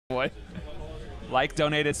Boy. Like,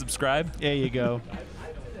 donate, and subscribe. There you go.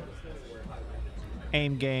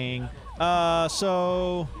 Aim gang.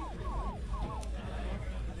 So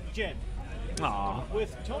Jen. Aw.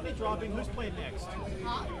 With Tony dropping, who's playing next?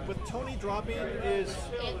 Huh? With Tony dropping is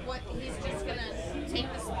He's just gonna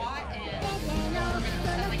take the spot and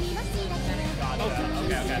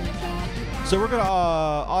Okay. so we're gonna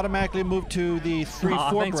automatically move to the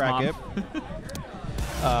 3-4 thanks, bracket.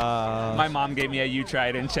 My mom gave me a "you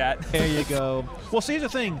tried" in chat. There you go. Well, see, here's the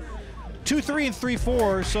thing: 2-3 and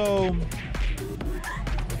 3-4. So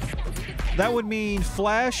that would mean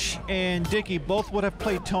Flash and Dickie both would have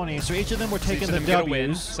played Tony. So each of them were taking the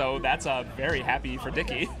W's. So that's very happy for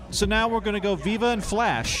Dickie. So now we're gonna go Viva and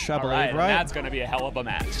Flash, I believe, right? right? That's gonna be a hell of a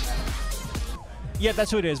match. Yeah,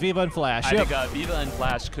 that's who it is, Viva and Flash. I think Viva and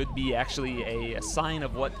Flash could be actually a sign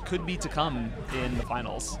of what could be to come in the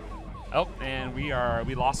finals. Oh, and we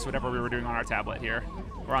lost whatever we were doing on our tablet here.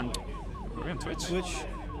 Are we on Twitch? Twitch?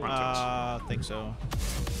 We're on Twitch. I think so.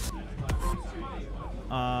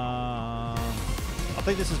 I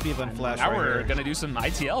think this is Viva and Flash. Now right we're here. gonna do some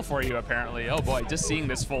ITL for you, apparently. Oh boy, just seeing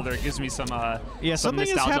this folder gives me some yeah, some something is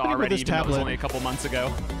nostalgia happening already, with this even though it was tablet. only a couple months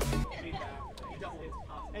ago.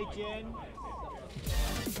 Hey, Jen.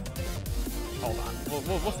 Hold on,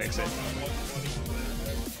 we'll fix it.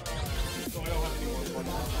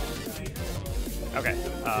 Okay.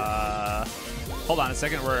 Hold on a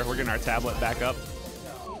second. We're getting our tablet back up.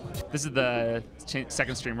 This is the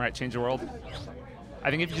second stream, right? Change the world. I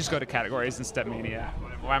think if you just go to categories and Step Mania.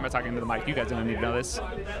 Why am I talking to the mic? You guys don't need to know this.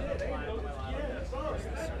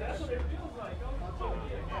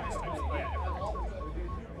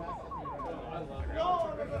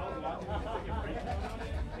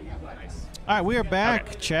 All right, we are back,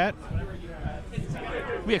 Okay. chat.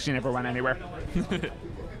 We actually never went anywhere.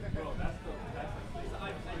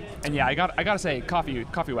 And yeah, I gotta say, Coffee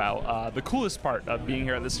Wow. The coolest part of being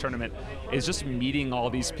here at this tournament is just meeting all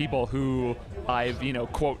these people who I've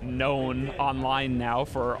quote known online now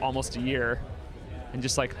for almost a year, and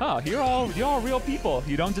just like, huh, you're all real people.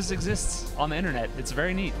 You don't just exist on the internet. It's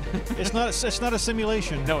very neat. It's not a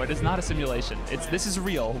simulation. No, it is not a simulation. This is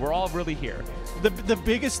real. We're all really here. The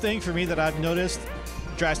biggest thing for me that I've noticed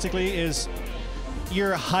drastically is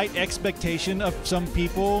your height expectation of some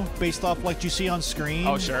people based off what you see on screen.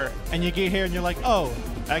 Oh, sure. And you get here and you're like, oh,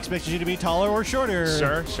 I expected you to be taller or shorter.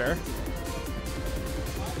 Sure.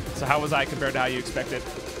 So how was I compared to how you expected?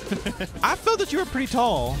 I felt that you were pretty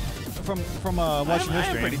tall from watching your I am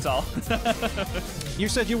stream. pretty tall. You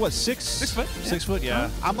said you're what, 6? 6 foot. 6 foot, yeah.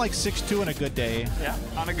 I'm like 6'2" on a good day. Yeah,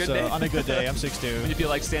 on a good So day. on a good day, I'm 6'2". You'd be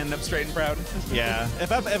like standing up straight and proud. Yeah.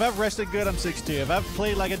 If I've rested good, I'm 6'2". If I've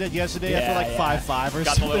played like I did yesterday, I feel like 5'5" or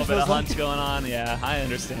Got something. a little bit of Feels like- hunch going on. Yeah, I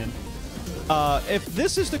understand. If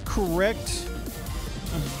this is the correct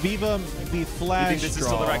Viva v Flash You think this is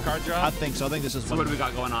still the right card draw? I think so. I think this is So what do we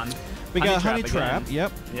got going on? We got Honey again. Trap.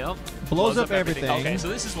 Yep. Yep. Blows up everything. Okay, so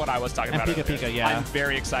this is what I was talking And about. Pika earlier. Pika, yeah. I'm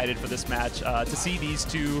very excited for this match. To see these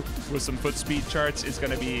two with some foot speed charts is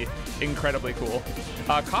going to be incredibly cool.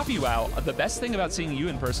 Coffee Wow, the best thing about seeing you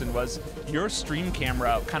in person was your stream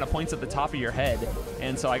camera kind of points at the top of your head,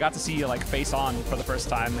 and so I got to see you like face on for the first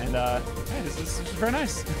time, and hey, this is very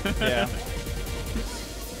nice. Yeah.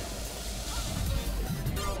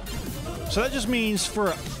 So that just means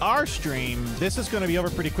for our stream, this is going to be over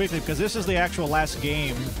pretty quickly because this is the actual last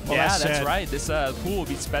game. Well, Yeah, last that's set. right. This pool will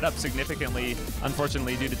be sped up significantly,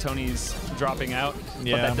 unfortunately, due to Tony's dropping out.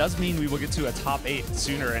 Yeah. But that does mean we will get to a top 8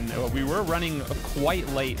 sooner, and we were running quite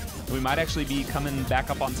late. We might actually be coming back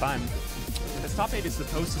up on time. This top 8 is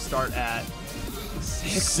supposed to start at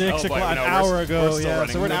 6 6 o'clock, an hour ago. Yeah,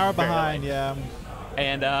 so we're an hour behind. Yeah.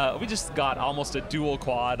 And we just got almost a dual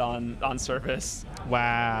quad on surface.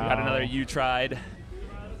 Wow. We got another you tried.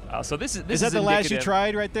 So this is that the last you indicative.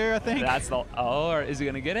 tried right there? I think. That's the. Oh, or is he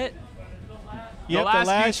gonna get it? Yep, the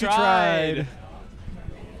last you tried.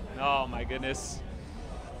 Oh my goodness.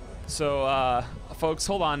 So, folks,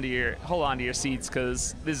 hold on to your seats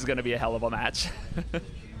because this is gonna be a hell of a match.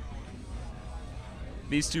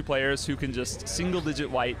 These two players who can just single-digit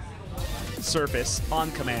white surface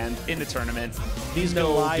on command in the tournament. These no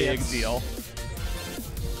Goliaths. big deal.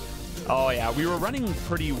 Oh yeah, we were running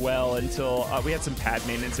pretty well until we had some pad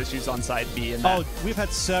maintenance issues on side B. And Oh, we've had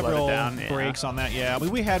several down, yeah. breaks on that. Yeah,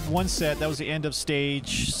 we had one set that was the end of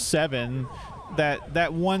stage 7.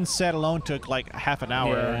 That one set alone took like half an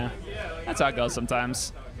hour. Yeah, that's how it goes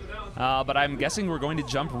sometimes. But I'm guessing we're going to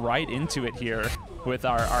jump right into it here with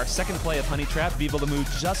our second play of Honey Trap.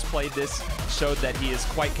 VivaLaMoo just played this, showed that he is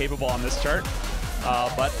quite capable on this chart.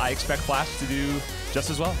 But I expect Flash to do just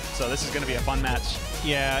as well. So this is going to be a fun match.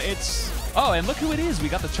 Yeah, Oh, and look who it is. We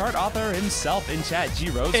got the chart author himself in chat, G.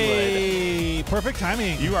 Rosewood. Hey, perfect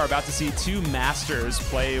timing. You are about to see two masters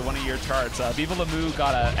play one of your charts. VivaLaMoo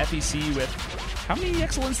got a FEC with, how many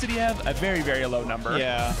excellence did he have? A very, very low number.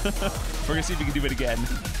 Yeah. We're going to see if we can do it again.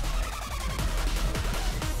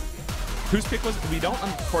 Whose pick was? We don't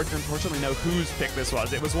unfortunately know whose pick this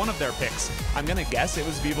was. It was one of their picks. I'm going to guess it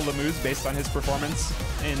was VivaLaMoo's based on his performance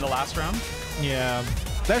in the last round. Yeah.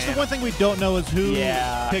 That's the one thing we don't know is who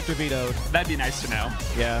Yeah. picked or vetoed. That'd be nice to know.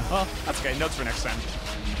 Yeah. Well, that's okay. Notes for next time.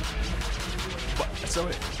 So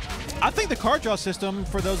I think the card draw system,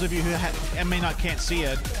 for those of you who can't see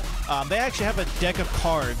it, they actually have a deck of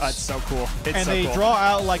cards. It's so cool. It's and so they cool. draw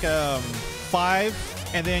out like a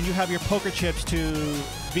 5, and then you have your poker chips to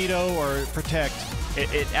veto or protect.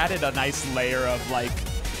 It added a nice layer of like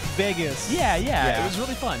Vegas. Yeah. Yeah. It was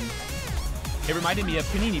really fun. It reminded me of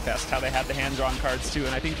Panini Fest, how they had the hand-drawn cards too,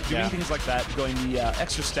 and I think doing things like that, going the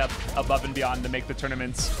extra step above and beyond to make the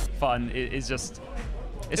tournaments fun, is just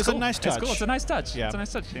it's cool. a nice touch. It's cool. It's a nice touch. Yeah. It's a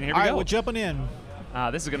nice touch. And here All we right, go. we're jumping in.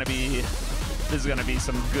 This is gonna be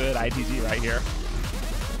some good ITG right here.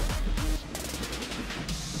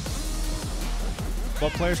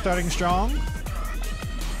 Both players starting strong.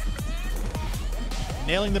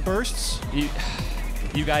 Nailing the bursts.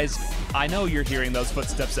 You guys, I know you're hearing those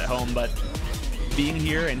footsteps at home, but being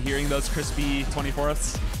here and hearing those crispy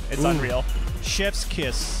 24ths, it's unreal. Chef's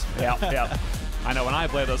kiss. Yeah. I know when I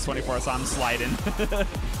play those 24ths, I'm sliding.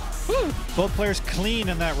 Both players clean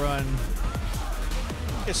in that run.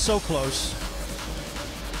 It's so close.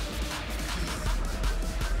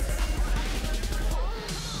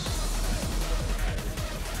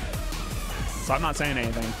 So I'm not saying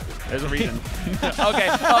anything. There's a reason. Okay.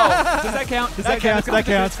 Oh, does that count? Does That counts.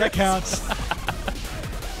 count? That counts.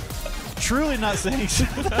 Truly not saying.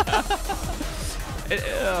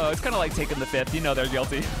 It's kind of like taking the fifth. You know they're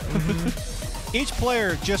guilty. Each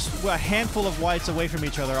player just a handful of whites away from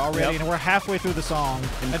each other already, and we're halfway through the song.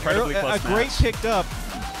 Incredibly close A great match. picked up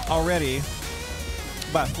already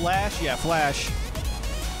by Flash. Yeah, Flash.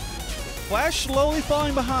 Flash slowly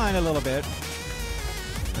falling behind a little bit.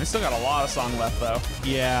 They still got a lot of song left, though.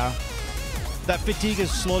 Yeah. That fatigue is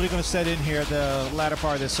slowly going to set in here at the latter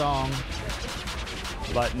part of this song.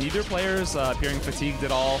 But neither player's appearing fatigued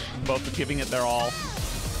at all. Both giving it their all.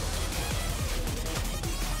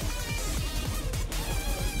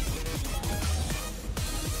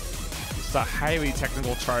 It's a highly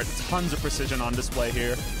technical chart. Tons of precision on display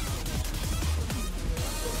here.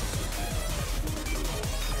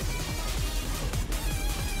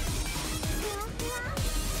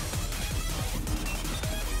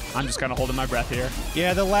 I'm just kind of holding my breath here.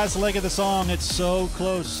 Yeah, the last leg of the song, it's so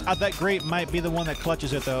close. That grape might be the one that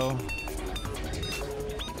clutches it, though.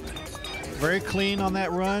 Very clean on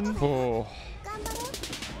that run. Oh.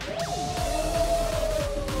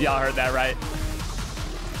 Y'all heard that right?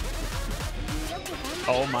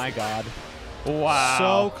 Oh my God. Wow.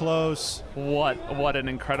 So close. What an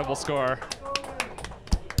incredible score.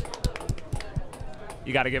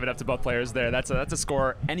 You got to give it up to both players there. That's a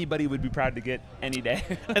score anybody would be proud to get any day.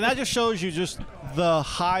 And that just shows you just the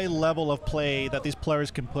high level of play that these players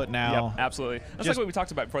can put now. Yep, absolutely. That's like what we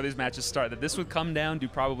talked about before these matches start, that this would come down to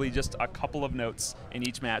probably just a couple of notes in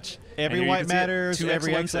each match. Every white matters,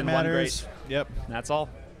 every exit matters. Yep. That's all.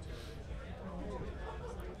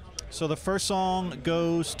 So the first song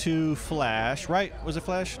goes to Flash, right? Was it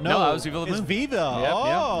Flash? No, that was VivaLaMoo. It's Viva. Yep,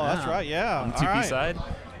 Oh, yep. that's right, yeah. On the All 2P right. side.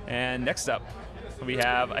 And next up, we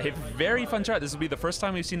have a very fun chart. This will be the first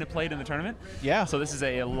time we've seen it played in the tournament. Yeah. So this is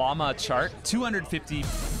a llama chart, 215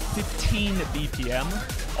 BPM,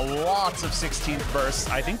 lots of 16th bursts.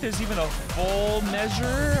 I think there's even a full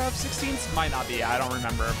measure of 16ths. Might not be, I don't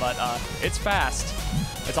remember, but it's fast.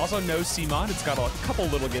 It's also no CMOD. It's got a couple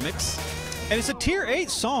little gimmicks. And it's a tier 8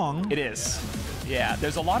 song. It is. Yeah,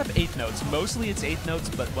 there's a lot of 8th notes. Mostly it's 8th notes,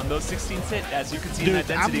 but when those 16ths hit, as you can see in that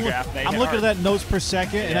density graph, they I'm hit looking hard. at that notes per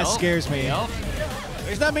second, and that scares me. Yep.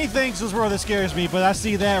 There's not many things in this world that scares me, but I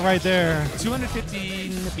see that right there.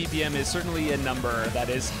 215 BPM is certainly a number that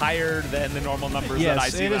is higher than the normal numbers that I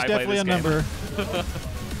Yes, see it when is I play definitely this a number.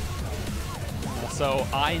 So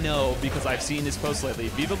I know, because I've seen his posts lately,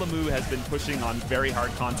 VivaLaMoo has been pushing on very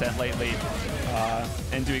hard content lately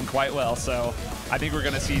and doing quite well. So I think we're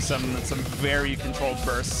going to see some very controlled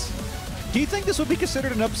bursts. Do you think this would be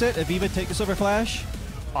considered an upset if Viva takes this over Flash?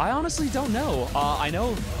 I honestly don't know. I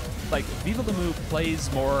know, like, VivaLaMoo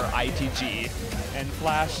plays more ITG, and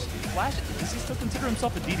Flash, does he still consider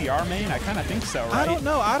himself a DDR main? I kind of think so, right? I don't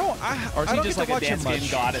know. Or is I he don't just get like to a watch him dance game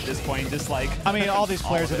much. god at this point? Just like, I mean, all these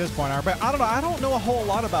players all at of this point are, but I don't know. I don't know a whole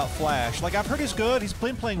lot about Flash. Like, I've heard he's good. He's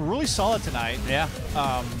been playing really solid tonight. Yeah.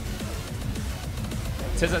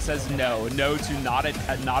 Tizza says no. No to not a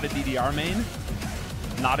DDR main.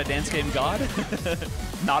 Not a dance game god.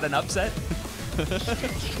 Not an upset.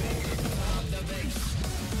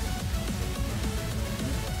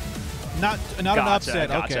 Not an upset.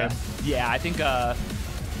 Gotcha. Okay. Yeah, I think.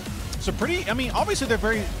 So pretty. I mean, obviously they're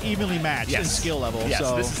very evenly matched in skill level. Yes,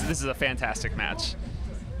 so. this is a fantastic match.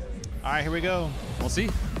 All right, here we go. We'll see.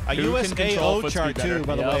 A Who can control USAO foot chart speed better. too,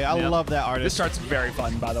 by the way. I love that artist. This chart's very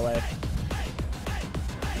fun, by the way.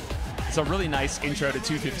 It's a really nice intro to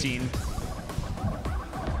 215.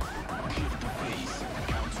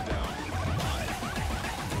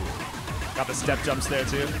 Got the step jumps there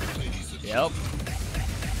too. Yep.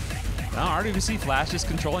 Now RWC Flash is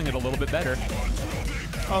controlling it a little bit better.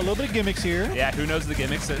 Oh, a little bit of gimmicks here. Yeah, who knows the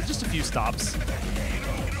gimmicks? Just a few stops.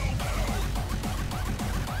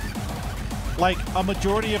 Like a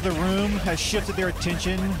majority of the room has shifted their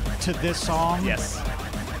attention to this song. Yes.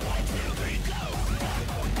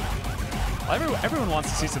 Everyone wants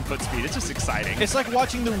to see some foot speed. It's just exciting. It's like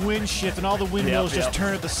watching the wind shift and all the windmills just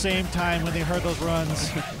turn at the same time when they heard those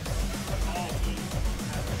runs.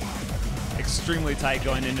 Extremely tight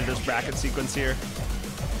going into this bracket sequence here.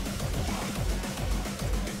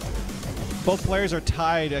 Both players are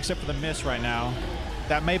tied except for the miss right now.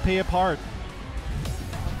 That may play a part.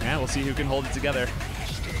 Yeah, we'll see who can hold it together.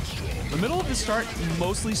 The middle of the start,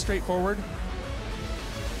 mostly straightforward.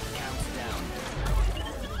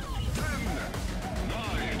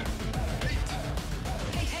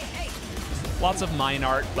 Lots of mine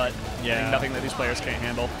art, but I think nothing that these players can't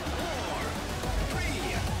handle.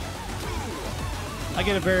 I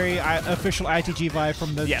get a very official ITG vibe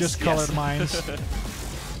from the discolored mines.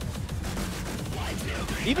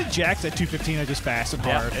 Even jacks at 215 are just fast and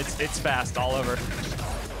hard. Yeah, it's fast all over.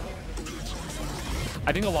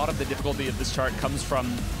 I think a lot of the difficulty of this chart comes from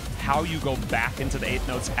how you go back into the 8th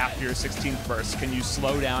notes after your 16th verse. Can you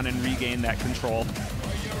slow down and regain that control?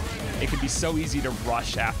 It can be so easy to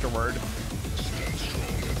rush afterward.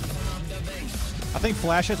 I think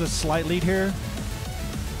Flash has a slight lead here.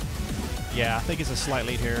 Yeah, I think it's a slight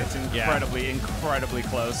lead here. It's incredibly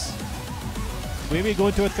close. We may go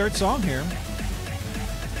into a third song here.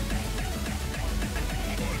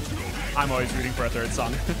 I'm always rooting for a third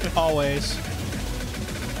song. Always.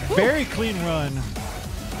 Very clean run.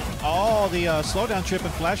 Oh, the slowdown trip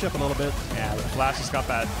and flash up a little bit. Yeah, the Flash has got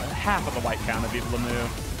that half of the white count of VivaLaMoo.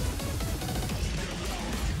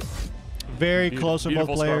 Very close from both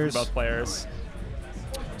players. Both players.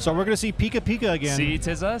 So we're going to see Pika Pika again. See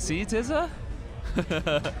Tizza? See Tizza?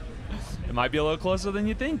 It might be a little closer than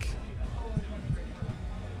you think.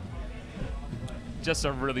 Just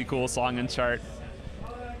a really cool song and chart.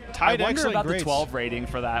 I wonder about the 12 rating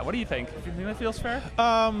for that. What do you think? Do you think that feels fair?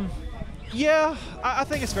 Yeah, I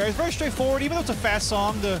think it's fair. It's very straightforward. Even though it's a fast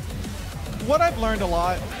song, what I've learned a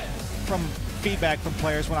lot from feedback from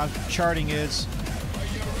players when I'm charting is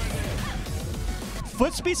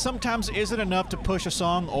foot speed sometimes isn't enough to push a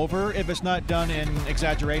song over if it's not done in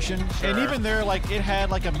exaggeration. Sure. And even there, like, it had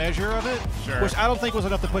like a measure of it, which I don't think was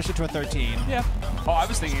enough to push it to a 13. Yeah. Oh, I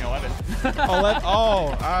was thinking 11. 11?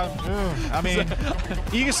 Oh, I mean,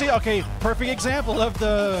 you can see, okay, perfect example of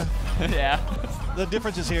the the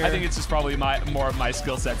differences here. I think it's just probably more of my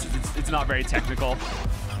skill sets. It's not very technical.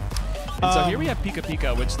 And so here we have Pika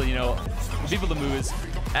Pika, which, you know, VivaLaMoo is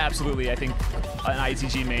absolutely, I think, an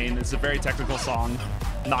ITG main. It's a very technical song.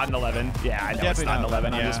 Not an 11. Yeah, I know it's not an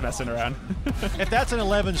 11. I'm just messing around. If that's an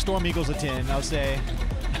 11, Storm Eagle's a 10, I'll say.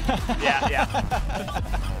 Yeah.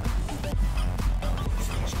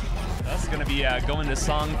 That's going to be going to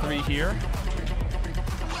song 3 here.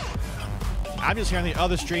 I'm just hearing the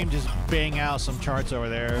other stream just bang out some charts over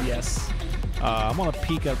there. Yes. I'm going to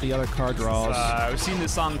peek at the other card draws. We've seen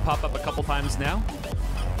this song pop up a couple times now.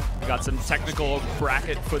 We got some technical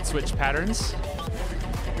bracket foot switch patterns.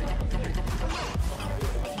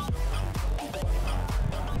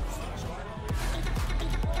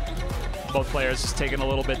 Both players just taking a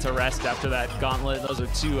little bit to rest after that gauntlet. Those are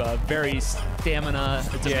two very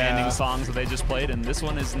stamina-demanding songs that they just played, and this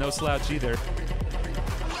one is no slouch either.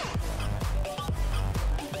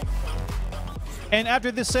 And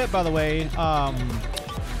after this set, by the way,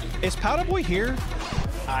 is Powder Boy here?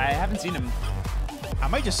 I haven't seen him. I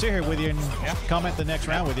might just sit here with you and comment the next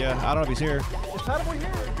round with you. I don't know if he's here. Is Powder Boy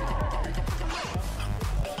here?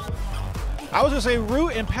 I was going to say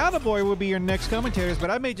Root and Powder Boy would be your next commentators,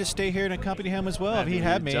 but I may just stay here and accompany him as well if he'd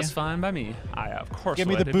have me. Just fine by me. I, of course, Give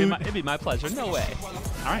me the boot. It'd be my pleasure. No way.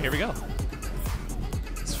 All right, here we go.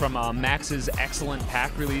 It's from Max's excellent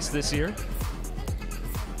pack release this year.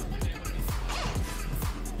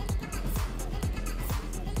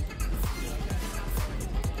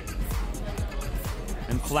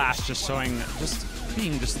 And Flash just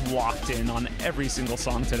being locked in on every single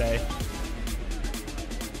song today.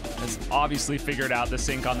 Has obviously figured out the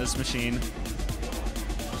sync on this machine.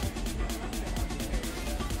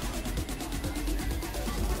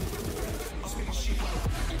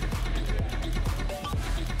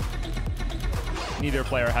 Neither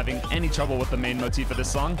player having any trouble with the main motif of this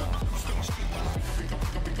song.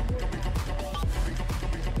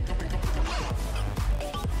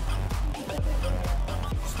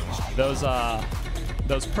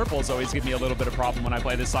 Those purples always give me a little bit of problem when I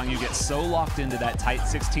play this song. You get so locked into that tight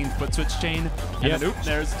 16 foot switch chain, and then, oops,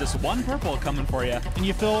 there's just one purple coming for you. And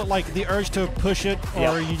you feel like the urge to push it,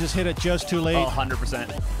 or you just hit it just too late. Oh, 100%.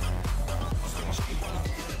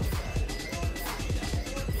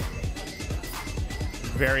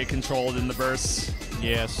 Very controlled in the bursts.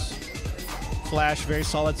 Yes. Flash, very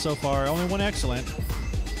solid so far. Only one excellent.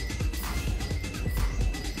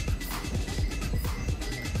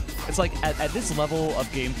 It's like, at this level of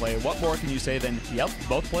gameplay, what more can you say than, yep,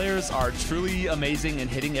 both players are truly amazing and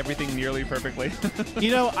hitting everything nearly perfectly.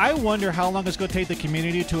 You know, I wonder how long it's going to take the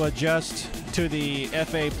community to adjust to the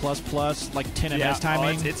FA++, like 10 MS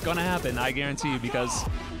timing. Oh, it's going to happen, I guarantee you, because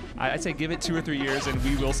I'd say give it 2 or 3 years and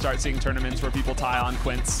we will start seeing tournaments where people tie on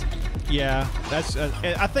quints. Yeah, that's.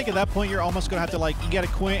 I think at that point you're almost gonna have to you get a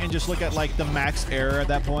quint and just look at the max error at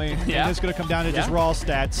that point. Yeah, and it's gonna come down to just raw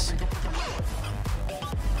stats.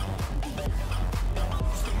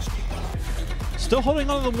 Still holding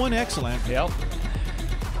on to the one excellent. Yep.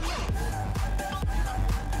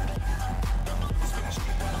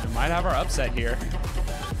 We might have our upset here,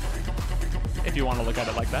 if you want to look at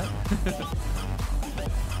it like that.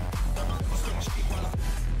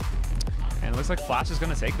 And it looks like Flash is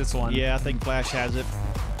going to take this one. Yeah, I think Flash has it.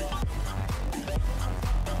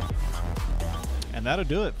 And that'll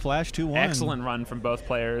do it. Flash 2-1. Excellent run from both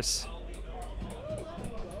players.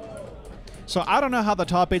 So I don't know how the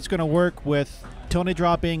top 8's going to work with Tony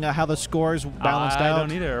dropping, how the scores balanced out. I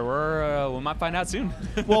don't either. We might find out soon.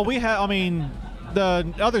 Well, we have, I mean,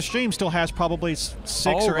 the other stream still has probably 6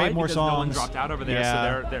 or 8 more because songs. No one dropped out over there,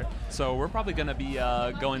 Yeah. so we're probably going to be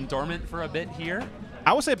going dormant for a bit here.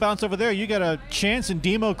 I would say bounce over there. You got a chance in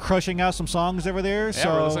Demo crushing out some songs over there. Yeah,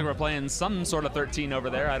 so it looks like we're playing some sort of 13 over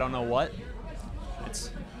there. I don't know what.